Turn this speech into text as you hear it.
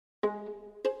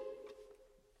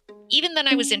even then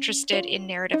I was interested in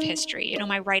narrative history.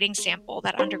 My writing sample,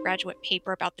 that undergraduate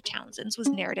paper about the Townsends, was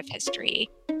narrative history.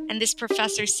 And this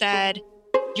professor said,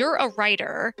 "You're a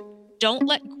writer. Don't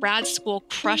let grad school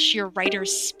crush your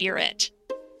writer's spirit."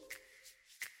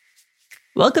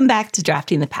 Welcome back to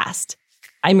Drafting the Past.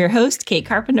 I'm your host, Kate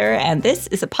Carpenter, and this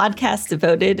is a podcast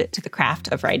devoted to the craft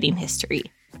of writing history.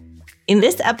 In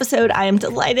this episode, I am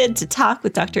delighted to talk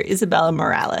with Dr. Isabela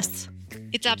Morales.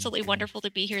 It's absolutely wonderful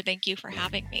to be here. Thank you for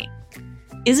having me.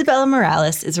 Isabela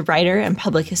Morales is a writer and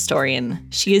public historian.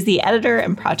 She is the editor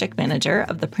and project manager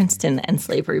of the Princeton and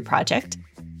Slavery Project,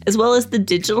 as well as the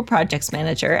digital projects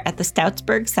manager at the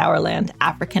Stoutsburg Sauerland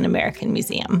African American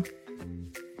Museum.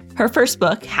 Her first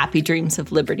book, Happy Dreams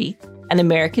of Liberty, An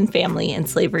American Family in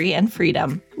Slavery and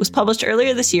Freedom, was published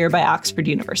earlier this year by Oxford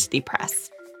University Press.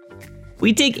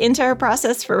 We dig into her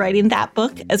process for writing that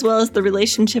book, as well as the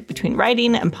relationship between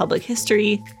writing and public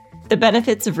history, the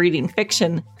benefits of reading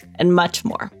fiction, and much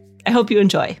more. I hope you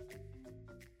enjoy.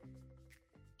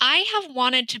 I have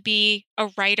wanted to be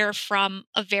a writer from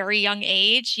a very young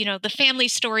age. The family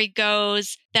story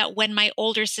goes that when my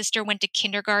older sister went to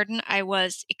kindergarten, I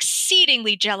was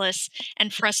exceedingly jealous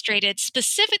and frustrated,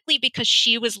 specifically because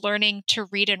she was learning to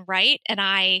read and write and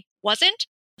I wasn't.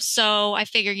 So I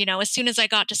figured, as soon as I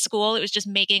got to school, it was just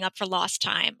making up for lost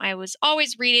time. I was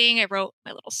always reading. I wrote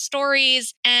my little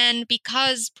stories. And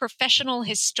because professional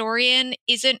historian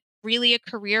isn't really a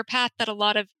career path that a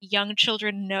lot of young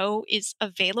children know is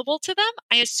available to them,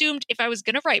 I assumed if I was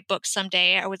going to write books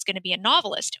someday, I was going to be a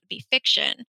novelist. It would be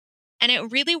fiction. And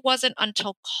it really wasn't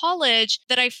until college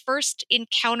that I first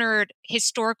encountered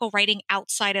historical writing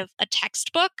outside of a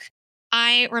textbook.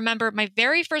 I remember my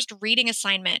very first reading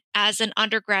assignment as an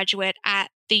undergraduate at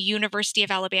the University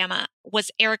of Alabama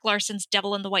was Eric Larson's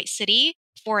Devil in the White City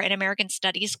for an American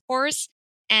Studies course.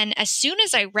 And as soon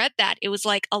as I read that, it was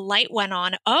like a light went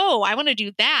on. Oh, I want to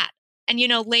do that. And,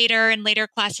 later in later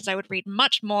classes, I would read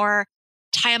much more.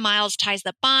 Taya Miles' Ties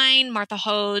That Bind, Martha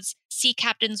Hode's Sea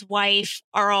Captain's Wife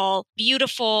are all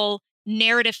beautiful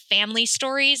narrative family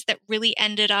stories that really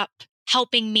ended up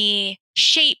helping me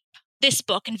shape this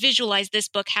book and visualize this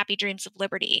book, Happy Dreams of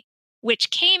Liberty, which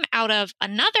came out of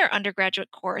another undergraduate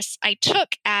course I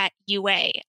took at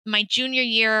UA. My junior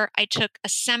year, I took a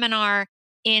seminar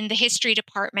in the history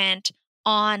department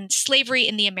on slavery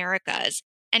in the Americas.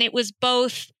 And it was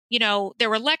both, there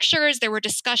were lectures, there were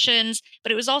discussions,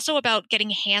 but it was also about getting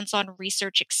hands-on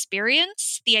research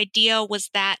experience. The idea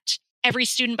was that every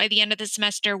student by the end of the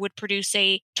semester would produce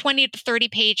a 20 to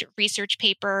 30-page research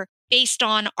paper based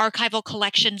on archival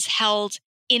collections held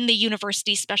in the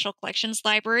university special collections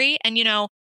library. And,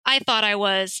 I thought I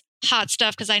was hot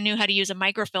stuff because I knew how to use a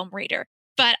microfilm reader.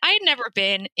 But I had never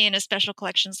been in a special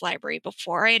collections library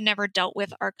before. I had never dealt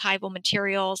with archival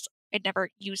materials. I'd never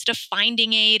used a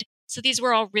finding aid. So these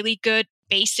were all really good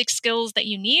basic skills that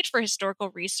you need for historical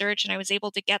research. And I was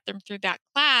able to get them through that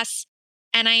class.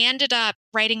 And I ended up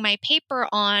writing my paper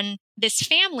on this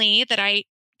family that I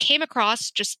came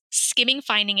across just skimming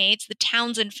finding aids, the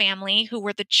Townsend family, who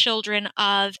were the children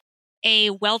of a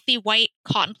wealthy white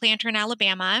cotton planter in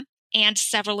Alabama and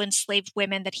several enslaved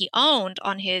women that he owned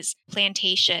on his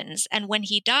plantations. And when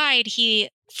he died, he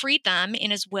freed them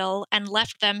in his will and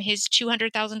left them his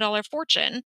 $200,000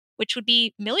 fortune, which would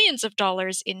be millions of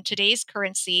dollars in today's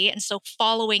currency. And so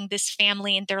following this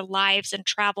family and their lives and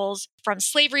travels from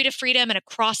slavery to freedom and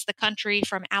across the country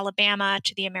from Alabama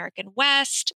to the American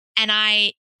West. And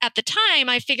at the time,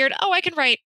 I figured, I can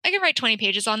write 20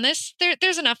 pages on this.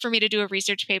 There's enough for me to do a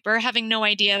research paper, having no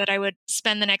idea that I would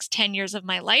spend the next 10 years of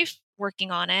my life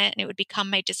working on it, and it would become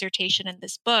my dissertation in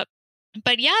this book.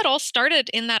 But yeah, it all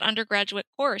started in that undergraduate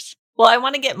course. Well, I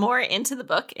want to get more into the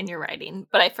book and your writing,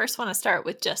 but I first want to start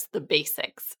with just the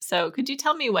basics. So could you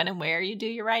tell me when and where you do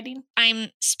your writing? I'm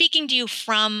speaking to you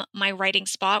from my writing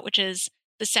spot, which is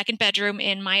the second bedroom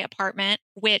in my apartment,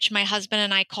 which my husband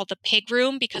and I call the pig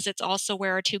room because it's also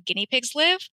where our two guinea pigs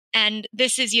live. And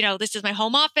this is my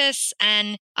home office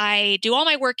and I do all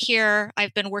my work here.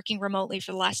 I've been working remotely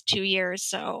for the last 2 years.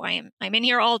 So I'm in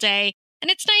here all day and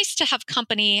it's nice to have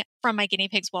company from my guinea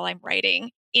pigs while I'm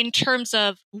writing. In terms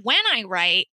of when I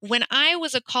write, when I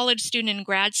was a college student and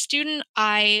grad student,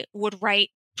 I would write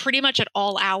pretty much at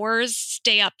all hours,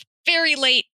 stay up very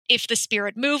late if the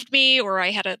spirit moved me or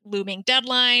I had a looming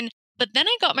deadline. But then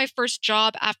I got my first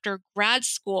job after grad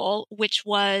school, which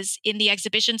was in the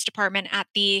exhibitions department at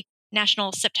the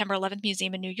National September 11th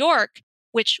Museum in New York,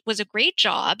 which was a great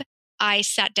job. I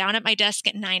sat down at my desk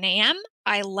at 9 a.m.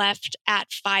 I left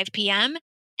at 5 p.m.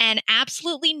 And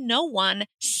absolutely no one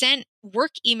sent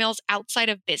work emails outside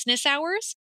of business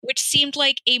hours. which seemed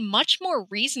like a much more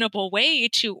reasonable way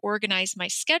to organize my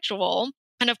schedule.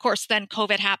 And of course, then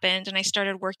COVID happened and I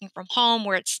started working from home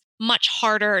where it's much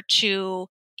harder to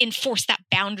enforce that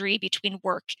boundary between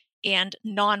work and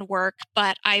non-work.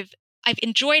 But I've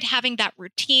enjoyed having that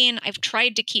routine. I've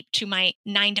tried to keep to my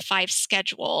 9 to 5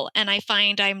 schedule, and I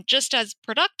find I'm just as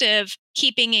productive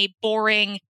keeping a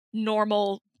boring,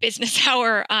 normal business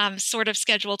hour sort of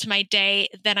schedule to my day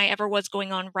than I ever was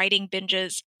going on writing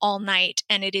binges all night.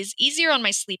 And it is easier on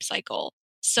my sleep cycle.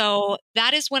 So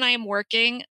that is when I am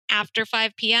working after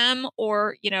 5 p.m.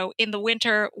 or, in the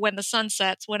winter when the sun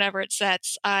sets, whenever it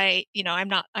sets, I'm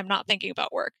not thinking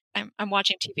about work. I'm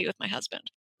watching TV with my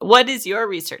husband. What is your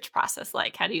research process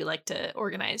like? How do you like to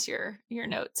organize your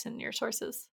notes and your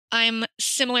sources? I'm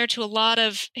similar to a lot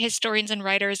of historians and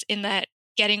writers in that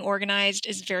getting organized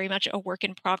is very much a work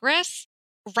in progress.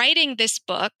 Writing this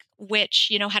book, which,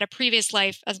 had a previous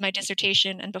life as my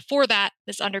dissertation, and before that,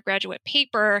 this undergraduate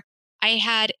paper, I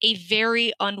had a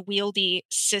very unwieldy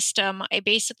system. I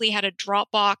basically had a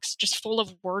Dropbox just full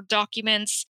of Word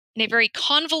documents and a very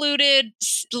convoluted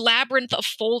labyrinth of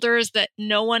folders that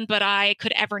no one but I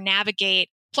could ever navigate,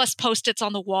 plus post-its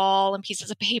on the wall and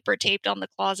pieces of paper taped on the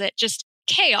closet. Just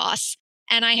chaos.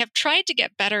 And I have tried to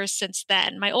get better since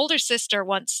then. My older sister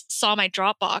once saw my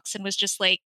Dropbox and was just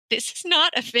like, this is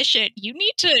not efficient. You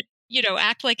need to,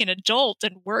 act like an adult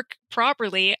and work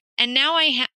properly. And now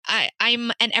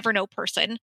I'm an Evernote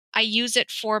person. I use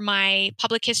it for my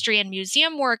public history and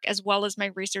museum work as well as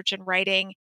my research and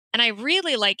writing. And I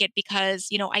really like it because,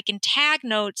 I can tag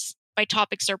notes by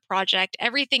topics or project.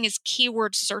 Everything is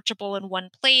keyword searchable in one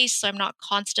place. So I'm not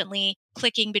constantly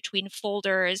clicking between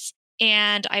folders.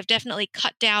 And I've definitely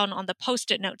cut down on the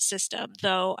post-it note system,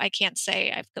 though I can't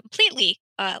say I've completely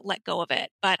let go of it.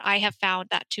 But I have found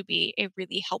that to be a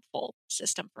really helpful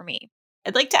system for me.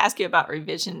 I'd like to ask you about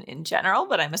revision in general,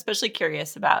 but I'm especially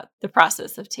curious about the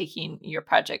process of taking your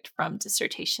project from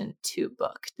dissertation to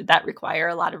book. Did that require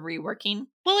a lot of reworking?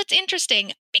 Well, it's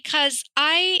interesting because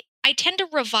I tend to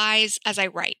revise as I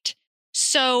write.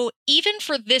 So even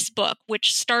for this book,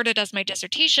 which started as my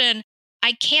dissertation,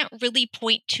 I can't really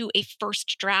point to a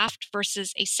first draft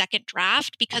versus a second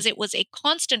draft because it was a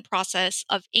constant process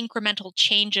of incremental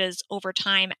changes over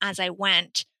time as I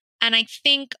went. And I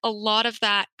think a lot of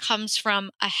that comes from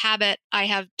a habit I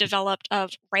have developed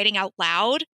of writing out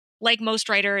loud. Like most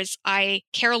writers, I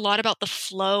care a lot about the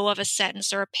flow of a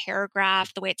sentence or a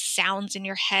paragraph, the way it sounds in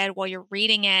your head while you're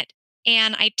reading it.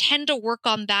 And I tend to work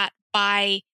on that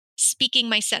by speaking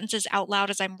my sentences out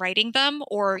loud as I'm writing them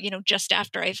or, just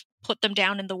after I've put them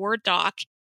down in the Word doc.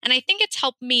 And I think it's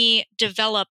helped me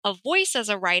develop a voice as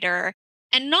a writer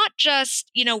and not just,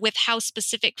 with how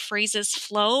specific phrases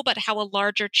flow, but how a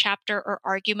larger chapter or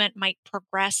argument might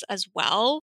progress as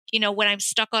well. When I'm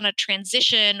stuck on a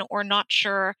transition or not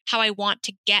sure how I want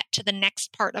to get to the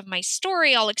next part of my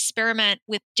story, I'll experiment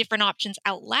with different options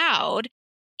out loud.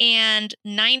 And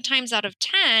 9 times out of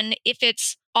 10, if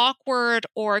it's awkward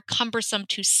or cumbersome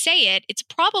to say it, it's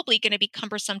probably going to be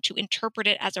cumbersome to interpret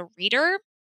it as a reader.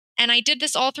 And I did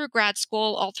this all through grad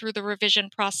school, all through the revision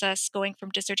process, going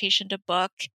from dissertation to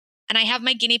book. And I have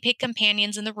my guinea pig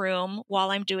companions in the room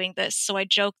while I'm doing this. So I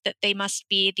joke that they must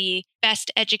be the best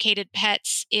educated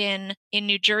pets in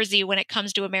New Jersey when it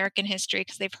comes to American history,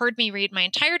 because they've heard me read my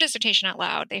entire dissertation out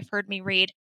loud. They've heard me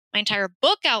read my entire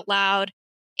book out loud.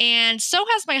 And so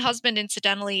has my husband,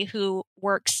 incidentally, who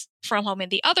works from home in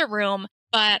the other room.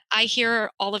 But I hear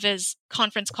all of his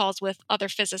conference calls with other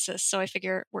physicists. So I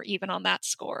figure we're even on that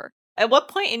score. At what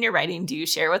point in your writing do you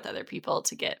share with other people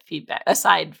to get feedback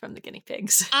aside from the guinea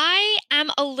pigs? I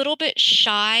am a little bit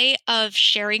shy of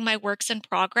sharing my works in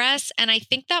progress, and I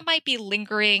think that might be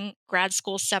lingering grad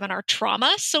school seminar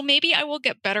trauma. So maybe I will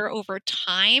get better over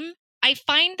time. I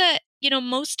find that,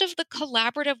 most of the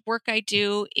collaborative work I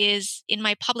do is in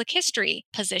my public history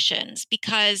positions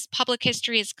because public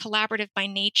history is collaborative by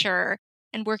nature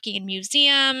and working in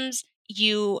museums.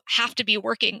 You have to be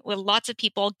working with lots of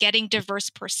people, getting diverse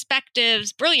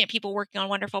perspectives, brilliant people working on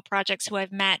wonderful projects who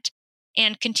I've met.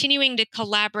 And continuing to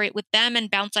collaborate with them and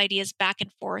bounce ideas back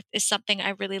and forth is something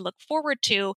I really look forward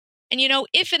to. And,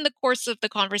 if in the course of the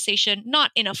conversation,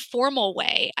 not in a formal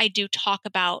way, I do talk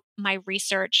about my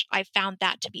research, I found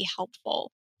that to be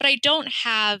helpful. But I don't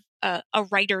have a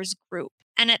writer's group.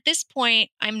 And at this point,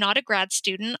 I'm not a grad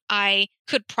student. I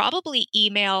could probably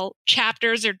email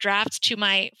chapters or drafts to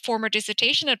my former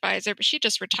dissertation advisor, but she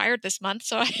just retired this month.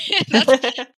 So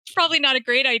that's probably not a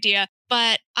great idea.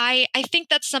 But I think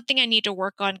that's something I need to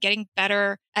work on, getting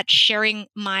better at sharing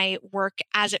my work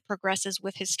as it progresses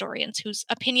with historians whose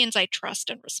opinions I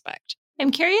trust and respect. I'm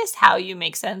curious how you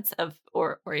make sense of,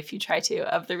 or if you try to,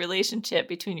 of the relationship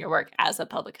between your work as a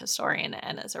public historian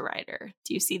and as a writer.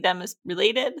 Do you see them as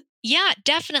related? Yeah,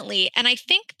 definitely. And I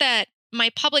think that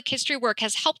my public history work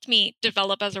has helped me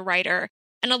develop as a writer.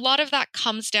 And a lot of that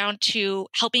comes down to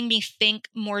helping me think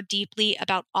more deeply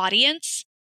about audience.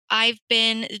 I've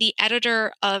been the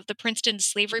editor of the Princeton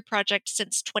Slavery Project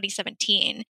since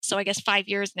 2017, so I guess 5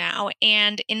 years now.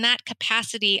 And in that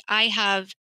capacity, I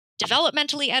have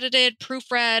developmentally edited,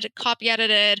 proofread, copy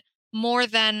edited more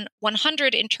than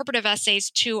 100 interpretive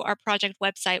essays to our project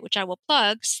website, which I will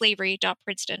plug,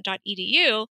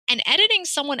 slavery.princeton.edu. And editing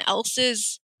someone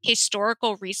else's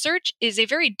historical research is a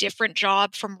very different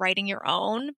job from writing your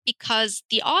own because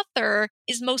the author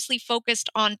is mostly focused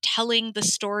on telling the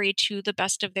story to the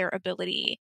best of their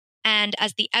ability. And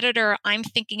as the editor, I'm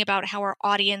thinking about how our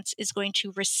audience is going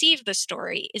to receive the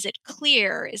story. Is it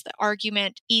clear? Is the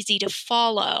argument easy to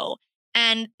follow?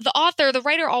 And the author, the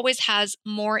writer, always has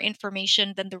more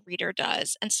information than the reader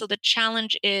does. And so the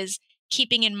challenge is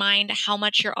keeping in mind how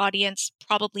much your audience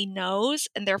probably knows,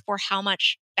 and therefore how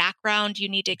much background you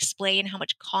need to explain, how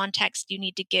much context you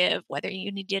need to give, whether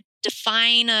you need to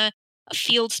define a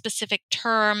field specific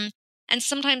term. And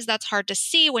sometimes that's hard to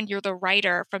see when you're the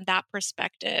writer from that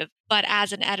perspective. But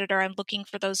as an editor, I'm looking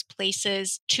for those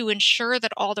places to ensure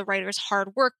that all the writer's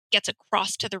hard work gets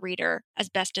across to the reader as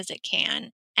best as it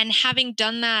can. And having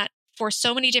done that for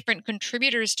so many different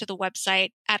contributors to the website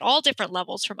at all different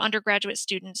levels, from undergraduate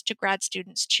students to grad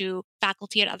students to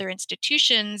faculty at other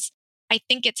institutions, I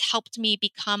think it's helped me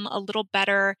become a little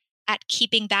better at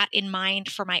keeping that in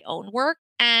mind for my own work.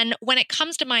 And when it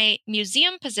comes to my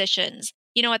museum positions,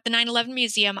 at the 9/11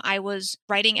 Museum, I was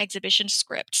writing exhibition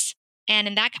scripts. And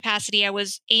in that capacity, I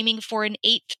was aiming for an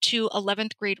 8th to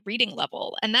 11th grade reading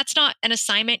level. And that's not an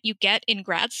assignment you get in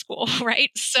grad school,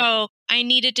 right? So I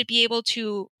needed to be able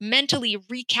to mentally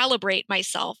recalibrate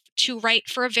myself to write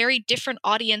for a very different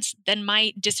audience than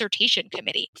my dissertation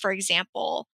committee, for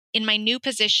example. In my new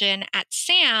position at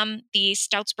SAM, the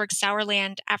Stoutsburg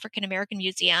Sourland African American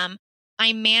Museum,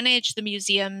 I manage the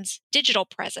museum's digital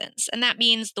presence. And that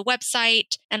means the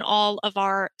website and all of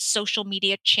our social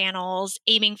media channels,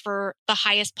 aiming for the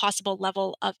highest possible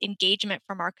level of engagement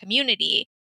from our community.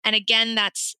 And again,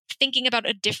 that's thinking about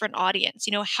a different audience.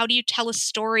 How do you tell a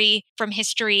story from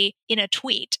history in a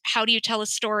tweet? How do you tell a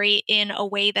story in a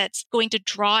way that's going to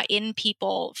draw in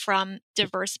people from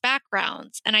diverse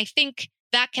backgrounds? And I think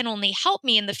that can only help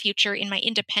me in the future in my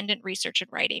independent research and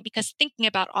writing, because thinking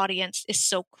about audience is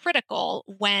so critical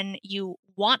when you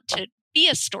want to be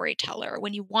a storyteller,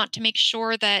 when you want to make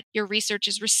sure that your research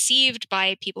is received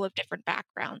by people of different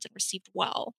backgrounds and received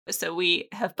well. So we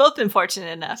have both been fortunate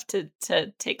enough to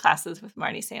take classes with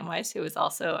Marnie Samwise, who is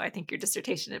also, I think, your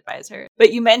dissertation advisor.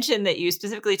 But you mentioned that you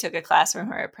specifically took a class from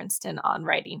her at Princeton on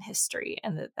writing history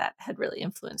and that had really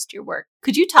influenced your work.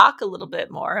 Could you talk a little bit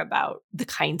more about the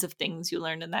kinds of things you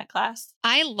learned in that class?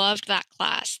 I loved that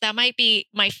class. That might be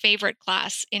my favorite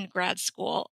class in grad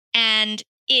school. And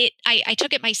I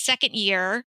took it my second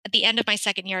year. At the end of my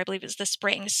second year, I believe it was the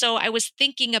spring. So I was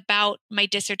thinking about my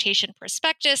dissertation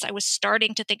prospectus. I was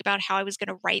starting to think about how I was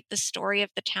going to write the story of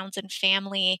the Townsend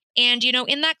family. And,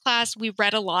 in that class, we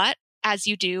read a lot, as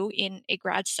you do in a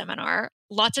grad seminar.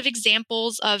 Lots of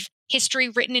examples of history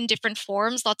written in different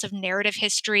forms, lots of narrative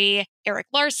history. Eric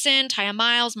Larson, Taya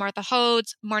Miles, Martha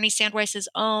Hodes, Marnie Sandwise's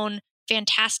own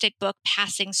fantastic book,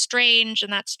 Passing Strange.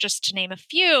 And that's just to name a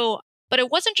few. But it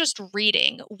wasn't just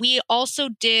reading. We also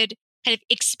did kind of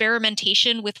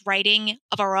experimentation with writing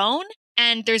of our own.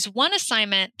 And there's one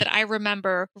assignment that I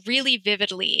remember really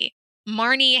vividly.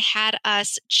 Marnie had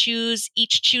us choose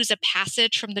a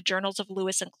passage from the journals of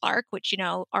Lewis and Clark, which,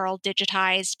 are all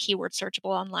digitized, keyword searchable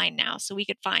online now. So we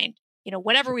could find,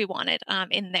 whatever we wanted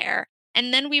in there.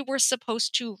 And then we were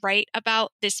supposed to write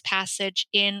about this passage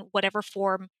in whatever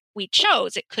form we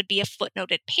chose. It could be a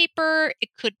footnoted paper.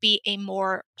 It could be a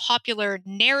more popular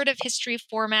narrative history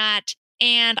format.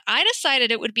 And I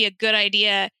decided it would be a good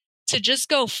idea to just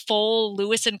go full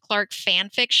Lewis and Clark fan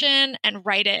fiction and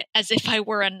write it as if I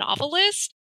were a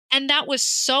novelist. And that was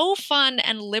so fun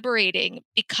and liberating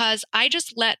because I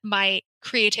just let my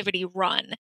creativity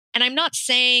run. And I'm not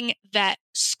saying that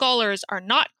scholars are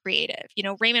not creative.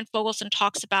 Raymond Fogelson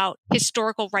talks about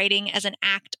historical writing as an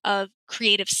act of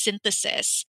creative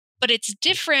synthesis. But it's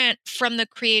different from the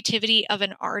creativity of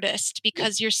an artist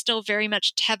because you're still very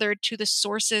much tethered to the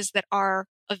sources that are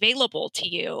available to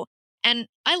you. And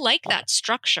I like that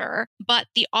structure, but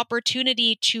the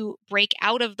opportunity to break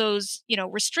out of those,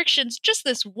 restrictions just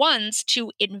this once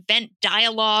to invent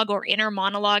dialogue or inner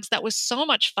monologues, that was so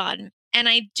much fun. And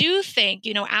I do think,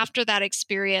 after that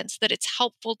experience, that it's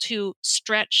helpful to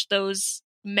stretch those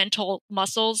mental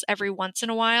muscles every once in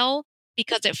a while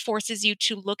because it forces you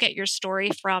to look at your story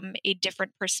from a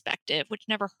different perspective, which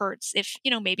never hurts if,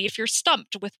 maybe if you're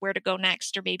stumped with where to go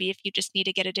next, or maybe if you just need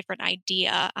to get a different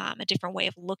idea, a different way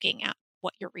of looking at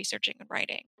what you're researching and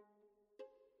writing.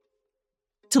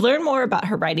 To learn more about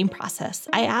her writing process,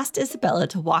 I asked Isabela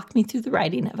to walk me through the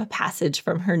writing of a passage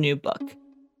from her new book.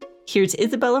 Here's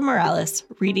Isabela Morales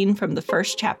reading from the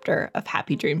first chapter of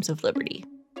Happy Dreams of Liberty.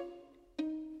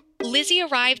 Lizzie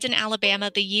arrived in Alabama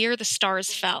the year the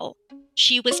stars fell.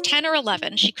 She was 10 or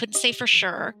 11, she couldn't say for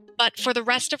sure, but for the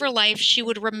rest of her life, she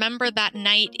would remember that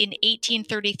night in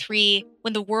 1833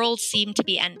 when the world seemed to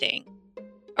be ending.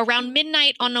 Around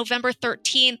midnight on November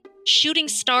 13th, shooting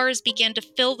stars began to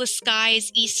fill the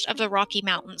skies east of the Rocky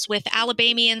Mountains, with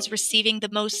Alabamians receiving the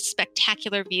most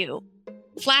spectacular view.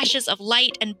 Flashes of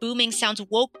light and booming sounds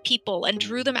woke people and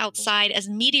drew them outside as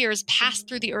meteors passed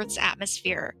through the Earth's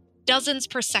atmosphere, dozens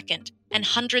per second and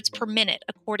hundreds per minute,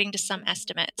 according to some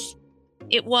estimates.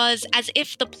 It was as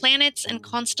if the planets and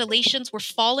constellations were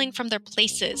falling from their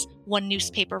places, one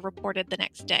newspaper reported the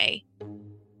next day.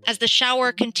 As the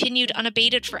shower continued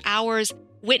unabated for hours,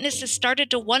 witnesses started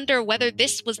to wonder whether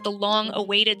this was the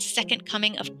long-awaited second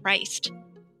coming of Christ.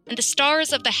 And the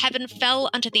stars of the heaven fell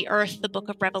unto the earth, the book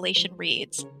of Revelation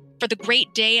reads, "For the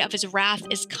great day of his wrath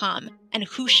is come, and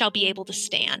who shall be able to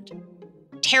stand?"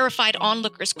 Terrified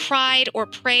onlookers cried or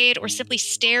prayed or simply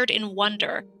stared in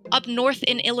wonder. Up north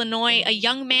in Illinois, a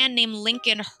young man named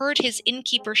Lincoln heard his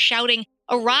innkeeper shouting,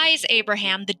 "Arise,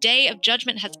 Abraham, the day of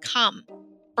judgment has come."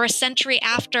 For a century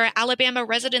after, Alabama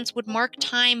residents would mark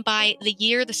time by the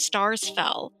year the stars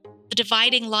fell, the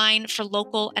dividing line for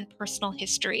local and personal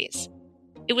histories.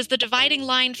 It was the dividing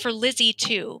line for Lizzie,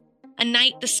 too. A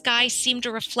night the sky seemed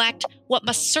to reflect what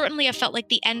must certainly have felt like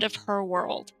the end of her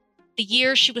world. The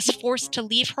year she was forced to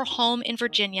leave her home in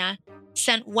Virginia,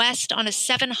 sent west on a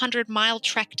 700-mile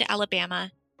trek to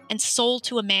Alabama, and sold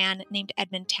to a man named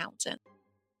Edmund Townsend.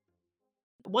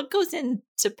 What goes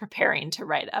into preparing to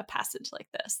write a passage like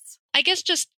this? I guess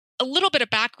just a little bit of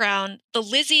background. The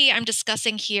Lizzie I'm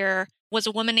discussing here was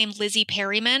a woman named Lizzie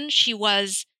Perryman. She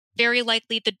was very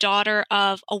likely the daughter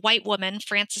of a white woman,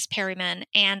 Frances Perryman,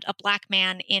 and a black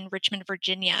man in Richmond,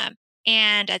 Virginia.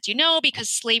 And as you know, because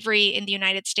slavery in the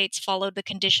United States followed the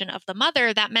condition of the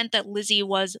mother, that meant that Lizzie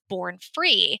was born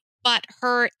free. But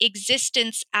her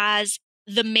existence as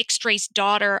the mixed race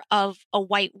daughter of a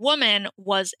white woman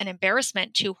was an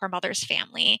embarrassment to her mother's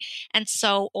family. And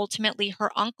so ultimately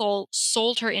her uncle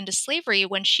sold her into slavery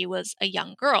when she was a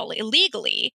young girl,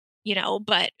 illegally,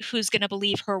 but who's going to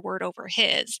believe her word over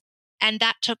his? And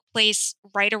that took place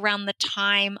right around the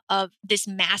time of this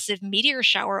massive meteor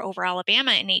shower over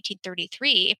Alabama in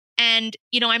 1833. And,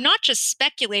 I'm not just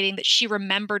speculating that she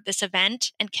remembered this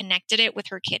event and connected it with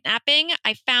her kidnapping.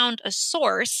 I found a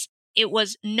source. It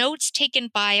was notes taken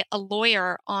by a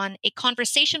lawyer on a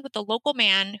conversation with a local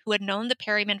man who had known the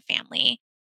Perryman family.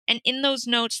 And in those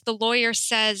notes, the lawyer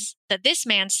says that this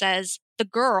man says the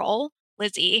girl,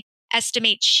 Lizzie,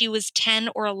 estimates she was 10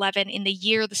 or 11 in the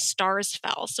year the stars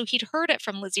fell. So he'd heard it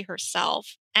from Lizzie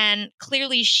herself. And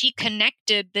clearly she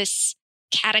connected this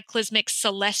cataclysmic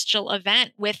celestial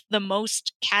event with the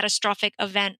most catastrophic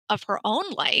event of her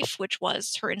own life, which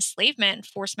was her enslavement and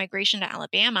forced migration to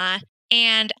Alabama.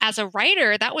 And as a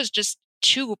writer, that was just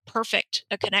too perfect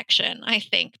a connection, I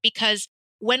think, because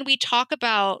when we talk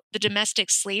about the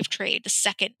domestic slave trade, the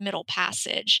second Middle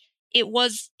Passage, it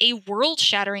was a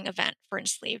world-shattering event for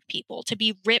enslaved people to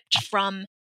be ripped from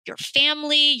your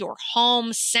family, your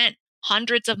home, sent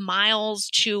hundreds of miles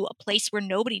to a place where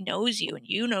nobody knows you and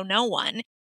you know no one.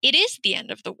 It is the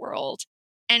end of the world.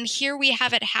 And here we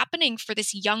have it happening for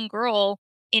this young girl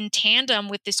in tandem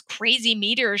with this crazy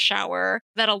meteor shower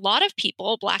that a lot of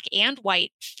people, black and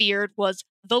white, feared was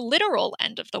the literal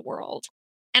end of the world.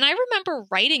 And I remember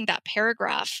writing that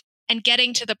paragraph and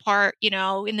getting to the part,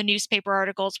 in the newspaper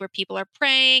articles where people are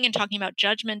praying and talking about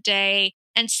Judgment Day.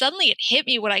 And suddenly it hit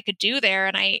me what I could do there.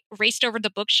 And I raced over to the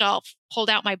bookshelf, pulled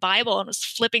out my Bible, and was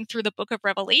flipping through the book of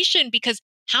Revelation, because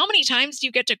how many times do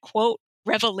you get to quote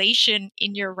Revelation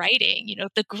in your writing?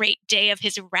 The great day of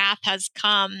his wrath has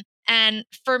come. And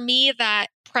for me, that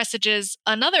presages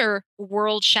another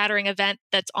world-shattering event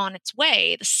that's on its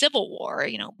way, the Civil War.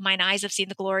 Mine eyes have seen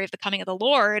the glory of the coming of the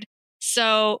Lord.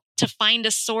 So to find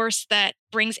a source that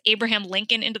brings Abraham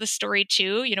Lincoln into the story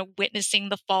too, witnessing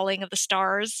the falling of the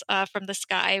stars from the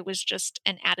sky was just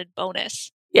an added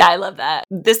bonus. Yeah, I love that.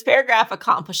 This paragraph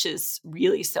accomplishes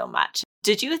really so much.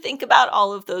 Did you think about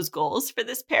all of those goals for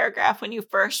this paragraph when you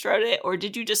first wrote it, or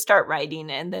did you just start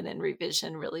writing and then in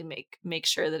revision really make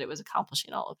sure that it was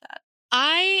accomplishing all of that?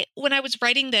 When I was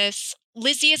writing this,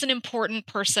 Lizzie is an important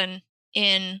person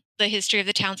in the history of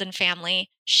the Townsend family.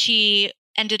 She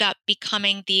ended up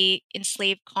becoming the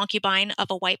enslaved concubine of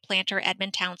a white planter,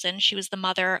 Edmund Townsend. She was the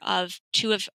mother of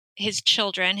two of his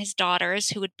children, his daughters,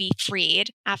 who would be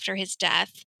freed after his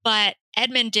death. But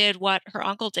Edmund did what her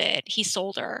uncle did. He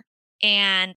sold her,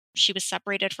 and she was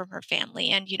separated from her family.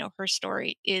 And, her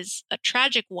story is a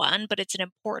tragic one, but it's an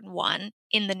important one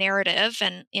in the narrative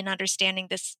and in understanding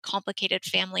this complicated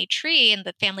family tree and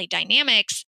the family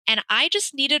dynamics. And I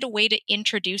just needed a way to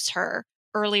introduce her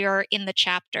earlier in the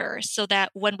chapter so that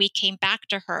when we came back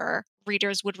to her,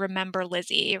 readers would remember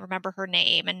Lizzie, remember her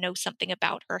name, and know something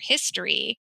about her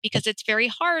history, because it's very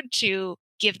hard to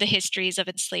give the histories of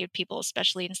enslaved people,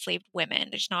 especially enslaved women.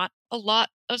 There's not a lot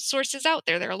of sources out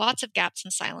there. There are lots of gaps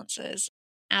and silences,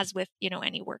 as with,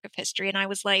 any work of history. And I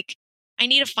was like, I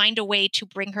need to find a way to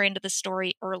bring her into the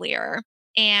story earlier.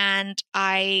 And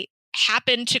I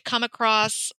happened to come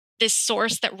across this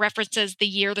source that references the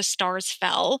year the stars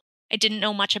fell. I didn't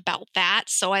know much about that.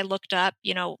 So I looked up,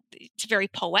 it's very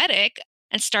poetic,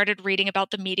 and started reading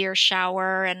about the meteor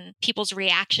shower and people's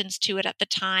reactions to it at the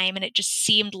time. And it just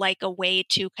seemed like a way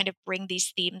to kind of bring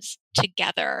these themes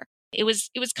together. It was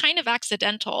kind of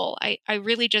accidental. I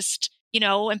really just,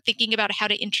 am thinking about how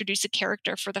to introduce a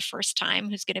character for the first time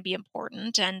who's going to be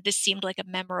important. And this seemed like a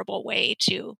memorable way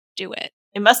to do it.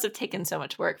 It must have taken so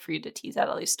much work for you to tease out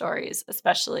all these stories,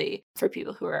 especially for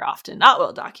people who are often not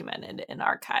well documented in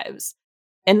archives.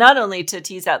 And not only to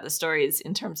tease out the stories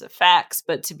in terms of facts,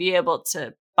 but to be able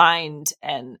to find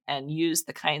and use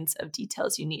the kinds of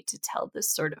details you need to tell this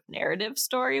sort of narrative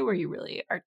story where you really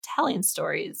are telling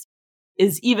stories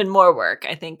is even more work.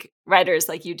 I think writers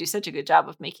like you do such a good job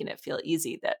of making it feel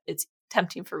easy that it's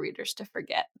tempting for readers to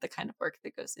forget the kind of work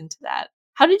that goes into that.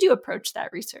 How did you approach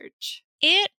that research?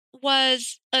 It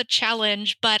was a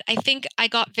challenge, but I think I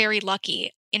got very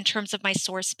lucky in terms of my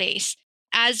source base.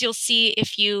 As you'll see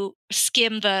if you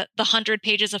skim the 100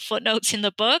 pages of footnotes in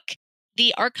the book,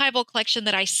 the archival collection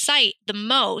that I cite the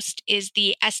most is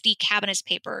the SD Cabinets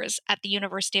papers at the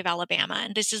University of Alabama.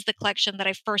 And this is the collection that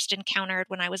I first encountered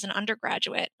when I was an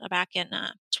undergraduate back in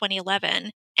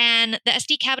 2011. And the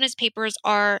SD Cabinets papers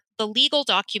are the legal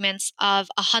documents of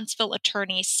a Huntsville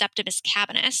attorney, Septimus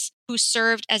Cabinets, who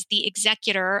served as the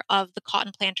executor of the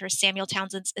cotton planter Samuel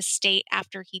Townsend's estate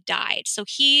after he died. So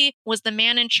he was the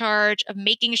man in charge of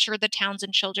making sure the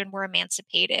Townsend children were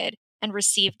emancipated and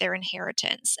received their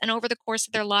inheritance. And over the course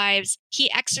of their lives,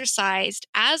 he exercised,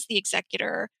 as the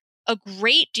executor, a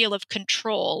great deal of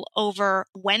control over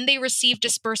when they received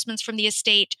disbursements from the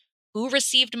estate, who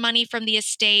received money from the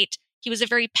estate. He was a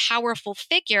very powerful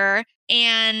figure,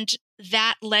 and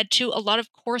that led to a lot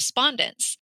of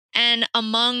correspondence. And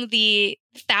among the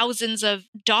thousands of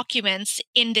documents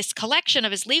in this collection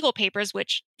of his legal papers,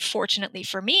 which fortunately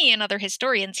for me and other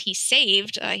historians he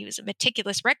saved, he was a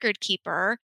meticulous record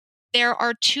keeper, there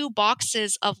are 2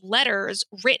 boxes of letters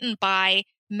written by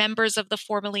members of the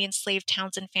formerly enslaved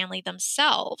Townsend family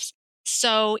themselves.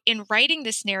 So, in writing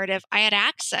this narrative, I had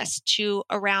access to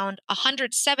around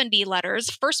 170 letters,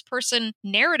 first person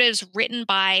narratives written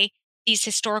by these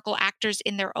historical actors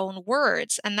in their own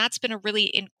words. And that's been a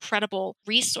really incredible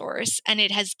resource. And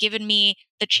it has given me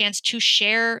the chance to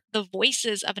share the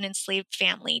voices of an enslaved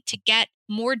family, to get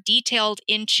more detailed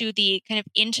into the kind of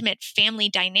intimate family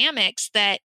dynamics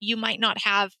that you might not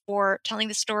have for telling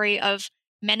the story of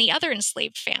many other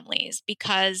enslaved families,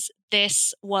 because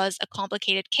this was a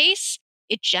complicated case.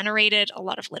 It generated a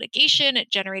lot of litigation, it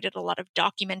generated a lot of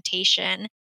documentation.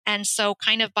 And so,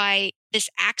 kind of by this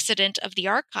accident of the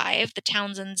archive, the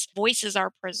Townsend's voices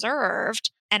are preserved.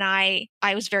 And I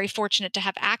was very fortunate to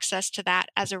have access to that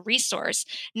as a resource.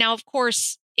 Now, of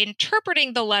course,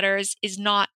 interpreting the letters is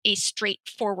not a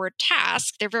straightforward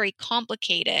task. They're very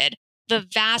complicated. The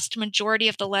vast majority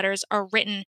of the letters are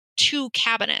written to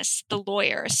Cabinets, the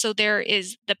lawyer. So there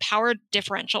is the power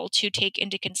differential to take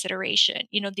into consideration.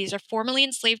 These are formerly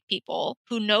enslaved people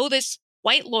who know this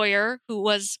white lawyer who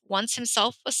was once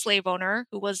himself a slave owner,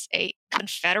 who was a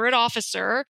Confederate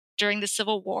officer during the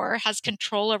Civil War, has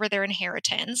control over their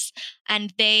inheritance,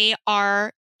 and they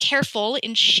are careful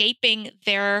in shaping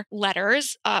their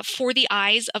letters for the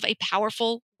eyes of a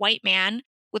powerful white man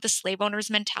with a slave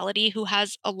owner's mentality who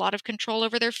has a lot of control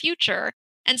over their future.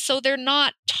 And so they're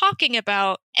not talking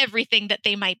about everything that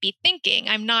they might be thinking.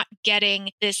 I'm not getting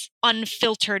this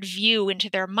unfiltered view into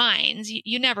their minds.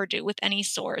 You never do with any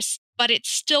source. But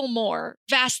it's still more,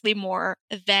 vastly more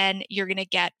than you're going to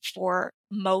get for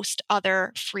most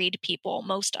other freed people,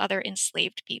 most other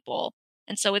enslaved people.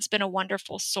 And so it's been a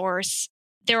wonderful source.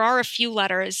 There are a few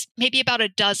letters, maybe about a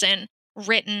dozen,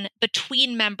 written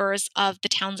between members of the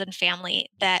Townsend family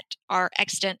that are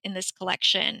extant in this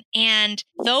collection. And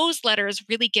those letters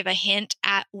really give a hint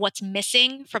at what's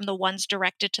missing from the ones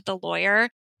directed to the lawyer.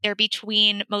 They're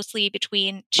mostly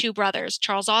between two brothers,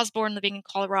 Charles Osborne living in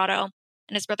Colorado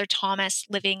and his brother Thomas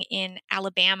living in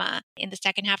Alabama in the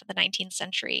second half of the 19th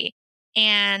century.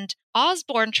 And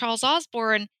Charles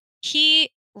Osborne,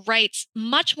 he writes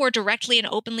much more directly and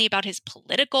openly about his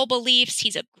political beliefs.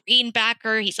 He's a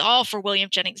greenbacker. He's all for William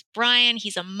Jennings Bryan.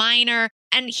 He's a miner.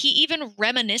 And he even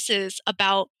reminisces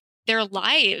about their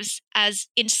lives as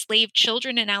enslaved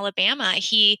children in Alabama.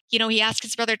 He asked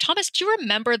his brother Thomas, do you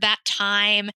remember that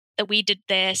time that we did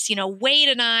this? Wade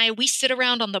and I, we sit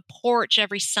around on the porch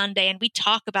every Sunday and we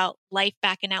talk about life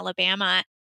back in Alabama.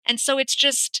 And so it's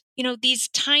just, these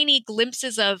tiny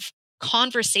glimpses of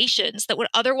conversations that would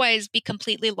otherwise be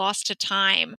completely lost to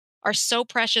time are so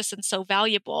precious and so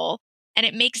valuable. And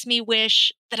it makes me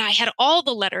wish that I had all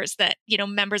the letters that,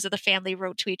 members of the family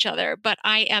wrote to each other. But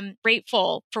I am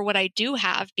grateful for what I do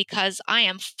have because I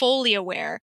am fully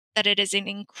aware that it is an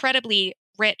incredibly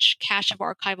rich cache of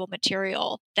archival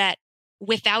material that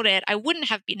without it, I wouldn't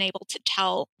have been able to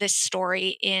tell this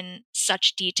story in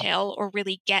such detail or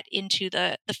really get into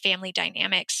the family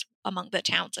dynamics among the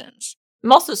Townsends.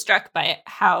 I'm also struck by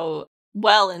how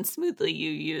well and smoothly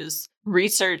you use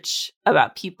research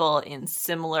about people in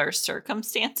similar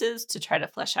circumstances to try to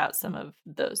flesh out some of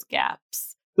those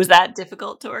gaps. Was that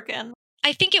difficult to work in?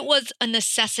 I think it was a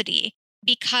necessity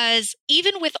because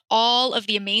even with all of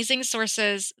the amazing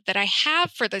sources that I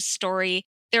have for this story,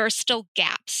 there are still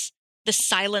gaps. The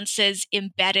silences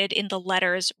embedded in the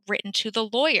letters written to the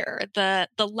lawyer, the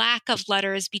lack of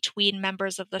letters between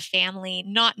members of the family,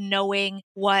 not knowing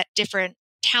what different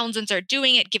Townsends are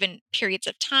doing at given periods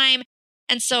of time.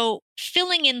 And so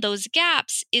filling in those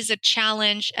gaps is a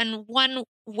challenge. And one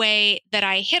way that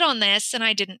I hit on this, and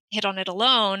I didn't hit on it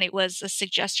alone, it was a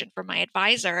suggestion from my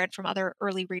advisor and from other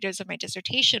early readers of my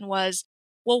dissertation was,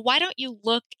 well, why don't you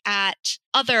look at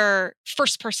other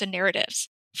first-person narratives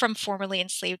from formerly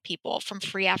enslaved people, from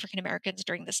free African Americans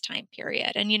during this time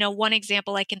period? And, one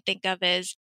example I can think of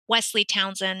is Wesley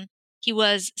Townsend. He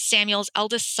was Samuel's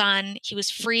eldest son. He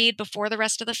was freed before the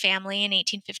rest of the family in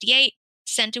 1858,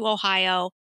 sent to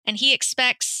Ohio, and he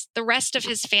expects the rest of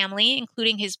his family,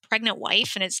 including his pregnant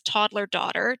wife and his toddler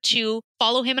daughter, to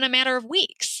follow him in a matter of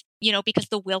weeks, because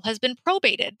the will has been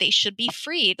probated. They should be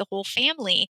free, the whole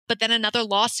family. But then another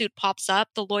lawsuit pops up.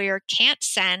 The lawyer can't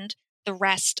send the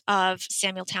rest of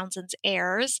Samuel Townsend's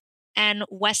heirs, and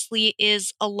Wesley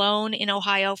is alone in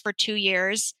Ohio for 2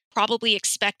 years, probably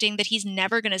expecting that he's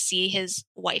never going to see his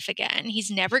wife again.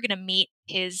 He's never going to meet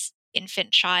his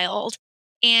infant child.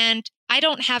 And I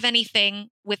don't have anything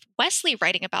with Wesley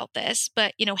writing about this,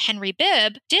 but, Henry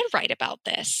Bibb did write about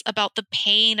this, about the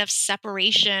pain of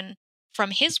separation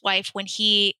from his wife when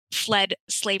he fled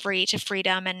slavery to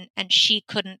freedom and she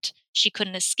couldn't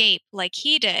escape like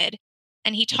he did.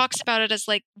 And he talks about it as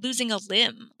like losing a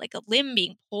limb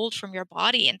being pulled from your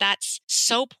body. And that's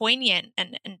so poignant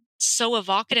and so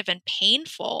evocative and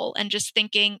painful. And just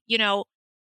thinking,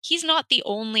 he's not the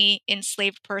only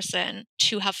enslaved person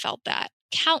to have felt that.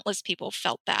 Countless people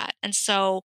felt that. And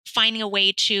so finding a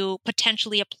way to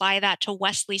potentially apply that to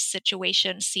Wesley's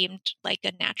situation seemed like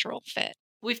a natural fit.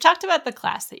 We've talked about the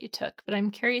class that you took, but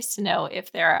I'm curious to know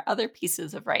if there are other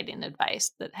pieces of writing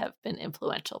advice that have been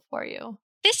influential for you.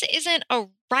 This isn't a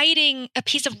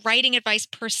piece of writing advice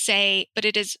per se, but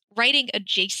it is writing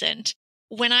adjacent.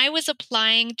 When I was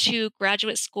applying to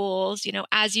graduate schools,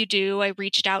 as you do, I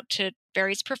reached out to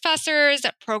various professors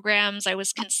at programs I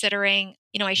was considering.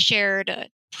 I shared a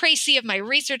précis of my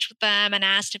research with them and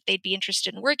asked if they'd be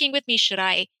interested in working with me should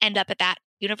I end up at that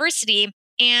university.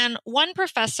 And one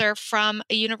professor from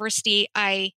a university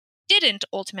I didn't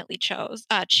ultimately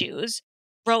choose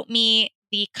wrote me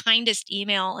the kindest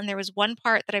email. And there was one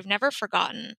part that I've never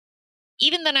forgotten.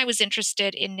 Even then, I was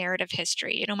interested in narrative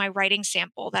history. My writing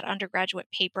sample, that undergraduate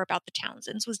paper about the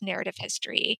Townsends, was narrative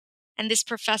history. And this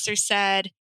professor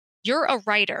said, "You're a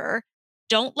writer.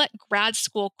 Don't let grad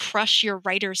school crush your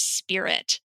writer's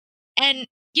spirit." And,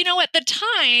 at the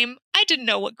time, I didn't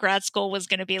know what grad school was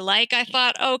going to be like. I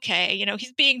thought, okay,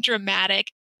 he's being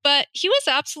dramatic. But he was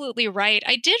absolutely right.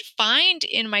 I did find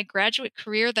in my graduate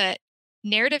career that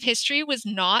narrative history was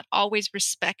not always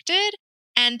respected.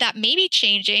 And that may be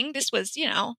changing. This was,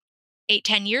 8,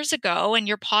 10 years ago. And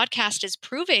your podcast is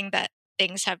proving that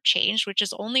things have changed, which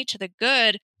is only to the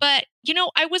good. But,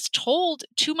 I was told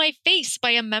to my face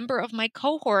by a member of my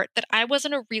cohort that I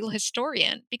wasn't a real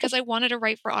historian because I wanted to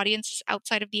write for audiences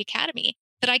outside of the academy,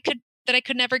 that I could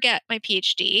never get my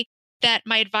PhD, that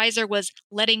my advisor was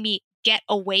letting me get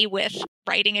away with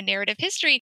writing a narrative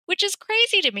history, which is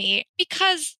crazy to me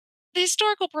because the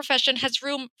historical profession has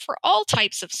room for all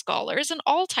types of scholars and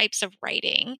all types of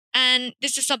writing. And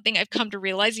this is something I've come to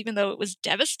realize, even though it was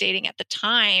devastating at the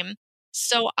time.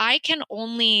 So I can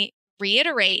only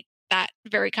reiterate that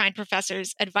very kind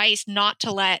professor's advice not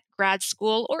to let grad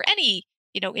school or any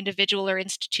individual or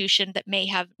institution that may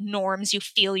have norms you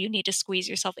feel you need to squeeze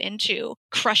yourself into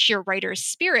crush your writer's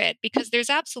spirit, because there's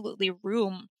absolutely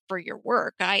room for your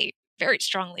work. I very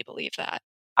strongly believe that.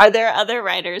 Are there other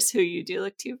writers who you do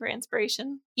look to for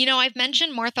inspiration? I've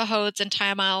mentioned Martha Hodes and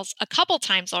Taya Miles a couple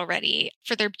times already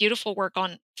for their beautiful work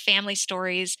on family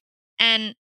stories.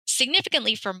 And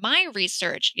significantly for my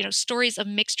research, stories of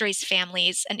mixed race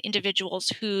families and individuals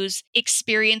whose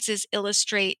experiences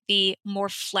illustrate the more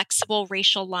flexible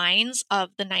racial lines of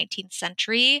the 19th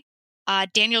century.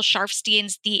 Daniel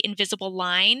Sharfstein's The Invisible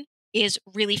Line is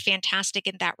really fantastic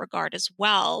in that regard as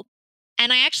well.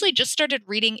 And I actually just started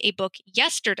reading a book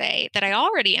yesterday that I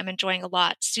already am enjoying a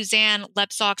lot, Suzanne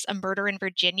Lebsock's A Murder in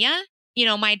Virginia.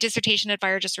 My dissertation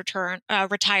advisor just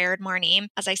retired, Marnie,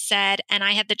 as I said, and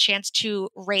I had the chance to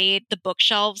raid the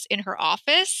bookshelves in her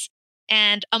office.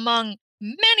 And among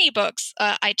many books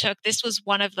I took, this was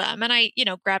one of them. And I,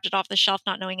 grabbed it off the shelf,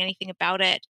 not knowing anything about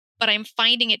it. But I'm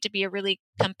finding it to be a really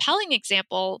compelling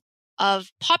example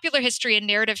of popular history and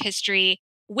narrative history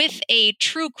with a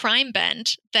true crime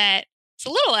bent that it's a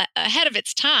little ahead of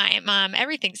its time.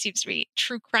 Everything seems to be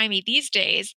true crimey these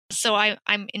days. So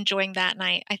I'm enjoying that. And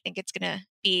I think it's going to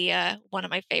be one of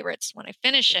my favorites when I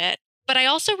finish it. But I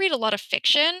also read a lot of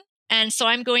fiction. And so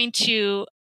I'm going to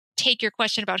take your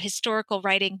question about historical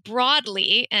writing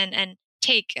broadly and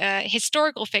take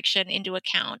historical fiction into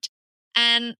account.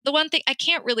 And the one thing, I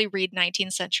can't really read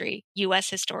 19th century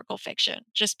US historical fiction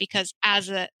just because as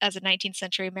a 19th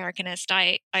century Americanist,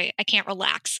 I can't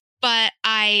relax. But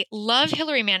I love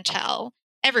Hilary Mantel.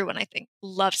 Everyone, I think,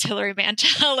 loves Hilary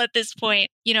Mantel at this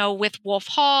point. With Wolf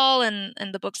Hall and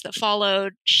the books that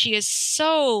followed, she is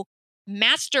so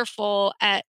masterful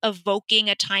at evoking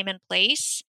a time and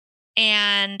place.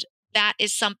 And that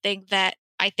is something that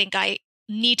I think I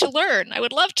need to learn. I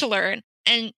would love to learn.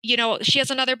 And, she has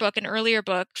another book, an earlier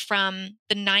book from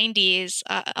the 90s,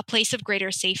 A Place of Greater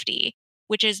Safety,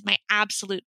 which is my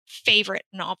absolute favorite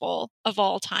novel of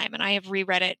all time. And I have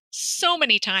reread it so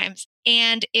many times.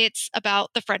 And it's about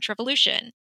the French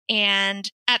Revolution.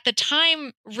 And at the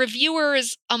time,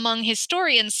 reviewers among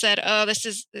historians said, "Oh, this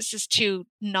is too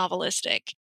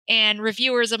novelistic." And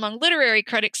reviewers among literary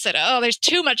critics said, "Oh, there's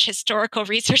too much historical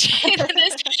research in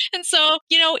this." And so,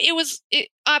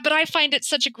 but I find it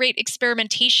such a great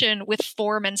experimentation with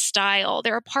form and style.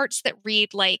 There are parts that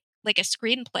read like a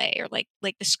screenplay or like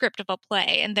the script of a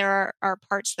play, and there are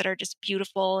parts that are just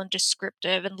beautiful and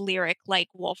descriptive and lyric, like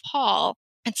Wolf Hall.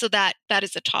 And so that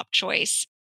is a top choice.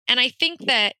 And I think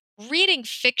that reading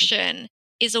fiction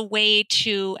is a way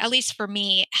to, at least for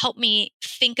me, help me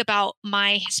think about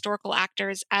my historical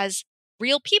actors as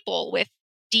real people with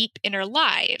deep inner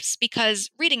lives.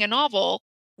 Because reading a novel,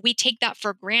 we take that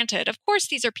for granted. Of course,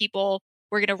 these are people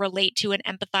we're going to relate to and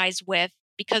empathize with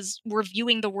because we're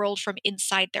viewing the world from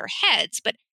inside their heads.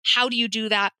 But how do you do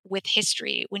that with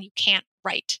history when you can't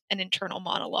write an internal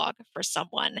monologue for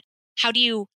someone? How do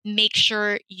you make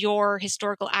sure your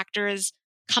historical actors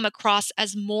come across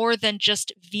as more than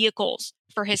just vehicles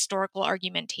for historical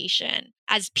argumentation,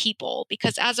 as people?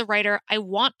 Because as a writer, I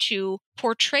want to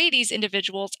portray these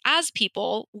individuals as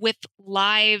people with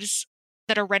lives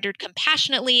that are rendered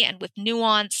compassionately and with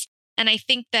nuance. And I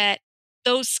think that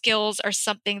those skills are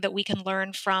something that we can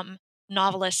learn from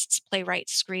novelists,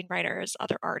 playwrights, screenwriters,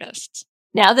 other artists.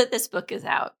 Now that this book is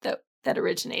out, that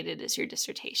originated as your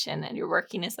dissertation and you're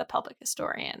working as a public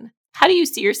historian, how do you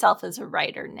see yourself as a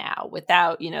writer now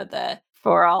without,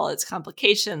 for all its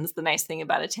complications, the nice thing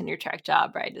about a tenure track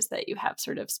job, right, is that you have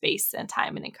sort of space and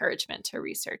time and encouragement to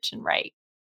research and write.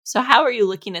 So how are you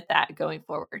looking at that going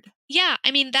forward? Yeah,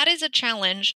 I mean, that is a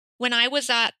challenge. When I was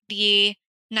at the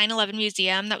 9/11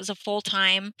 Museum, that was a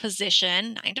full-time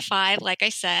position, 9 to 5, like I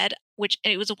said, which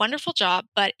it was a wonderful job,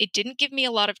 but it didn't give me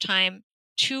a lot of time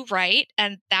to write.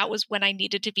 And that was when I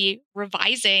needed to be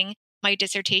revising my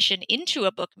dissertation into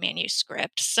a book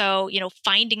manuscript. So,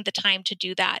 finding the time to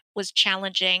do that was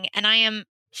challenging. And I am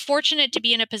fortunate to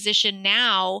be in a position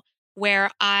now where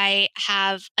I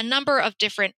have a number of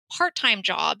different part-time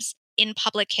jobs in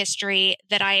public history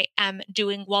that I am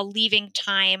doing while leaving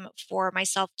time for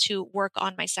myself to work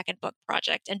on my second book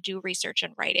project and do research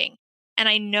and writing. And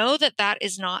I know that that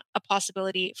is not a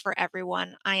possibility for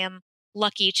everyone. I am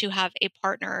lucky to have a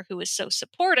partner who is so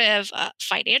supportive,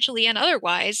 financially and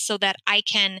otherwise, so that I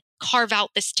can carve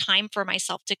out this time for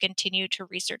myself to continue to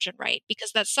research and write,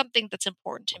 because that's something that's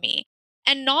important to me.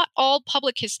 And not all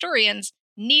public historians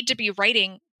need to be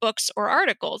writing books or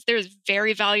articles. There's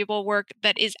very valuable work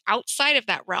that is outside of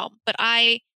that realm. But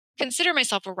I consider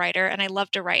myself a writer and I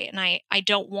love to write. And I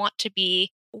don't want to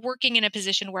be working in a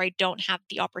position where I don't have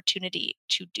the opportunity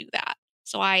to do that.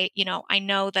 So I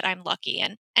know that I'm lucky.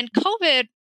 And COVID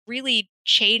really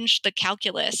changed the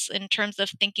calculus in terms of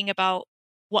thinking about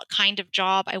what kind of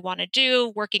job I want to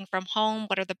do, working from home,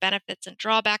 what are the benefits and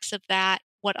drawbacks of that,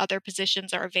 what other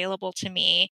positions are available to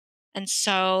me. And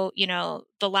so,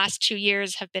 the last 2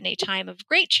 years have been a time of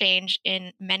great change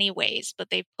in many ways, but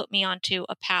they've put me onto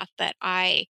a path that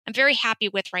I am very happy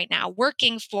with right now,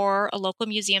 working for a local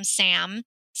museum, SAM,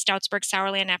 Stoutsburg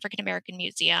Sourland African American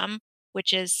Museum,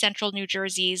 which is Central New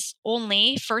Jersey's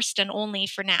first and only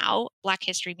for now, Black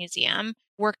History Museum,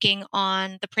 working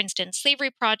on the Princeton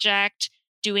Slavery Project,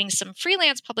 doing some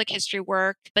freelance public history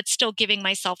work, but still giving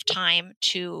myself time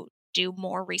to do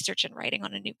more research and writing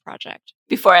on a new project.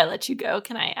 Before I let you go,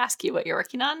 can I ask you what you're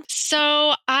working on?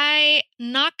 So I'm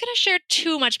not going to share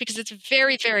too much because it's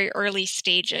very, very early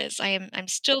stages. I'm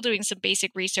still doing some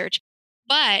basic research,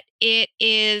 but it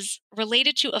is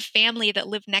related to a family that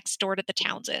lived next door to the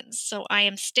Townsends. So I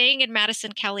am staying in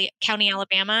Madison County,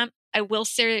 Alabama. I will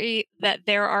say that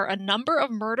there are a number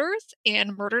of murders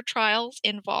and murder trials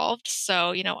involved.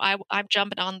 So, I'm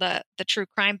jumping on the true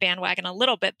crime bandwagon a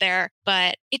little bit there,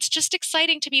 but it's just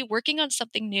exciting to be working on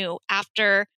something new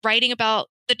after writing about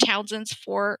the Townsends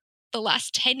for the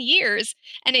last 10 years.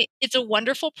 And it's a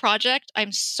wonderful project.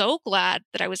 I'm so glad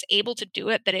that I was able to do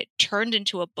it, that it turned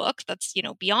into a book that's,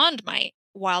 beyond my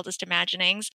wildest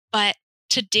imaginings. But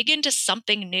to dig into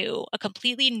something new, a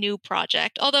completely new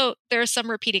project, although there are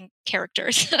some repeating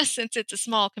characters since it's a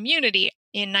small community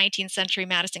in 19th century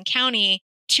Madison County,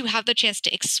 to have the chance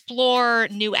to explore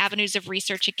new avenues of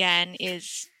research again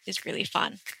is really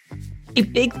fun. A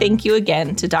big thank you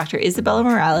again to Dr. Isabela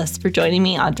Morales for joining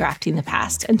me on Drafting the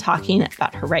Past and talking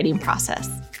about her writing process.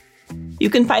 You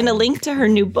can find a link to her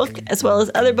new book, as well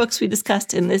as other books we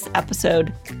discussed in this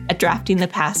episode, at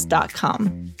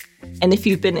draftingthepast.com. And if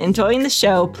you've been enjoying the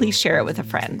show, please share it with a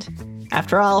friend.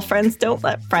 After all, friends don't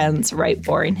let friends write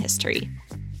boring history.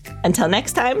 Until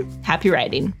next time, happy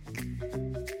writing.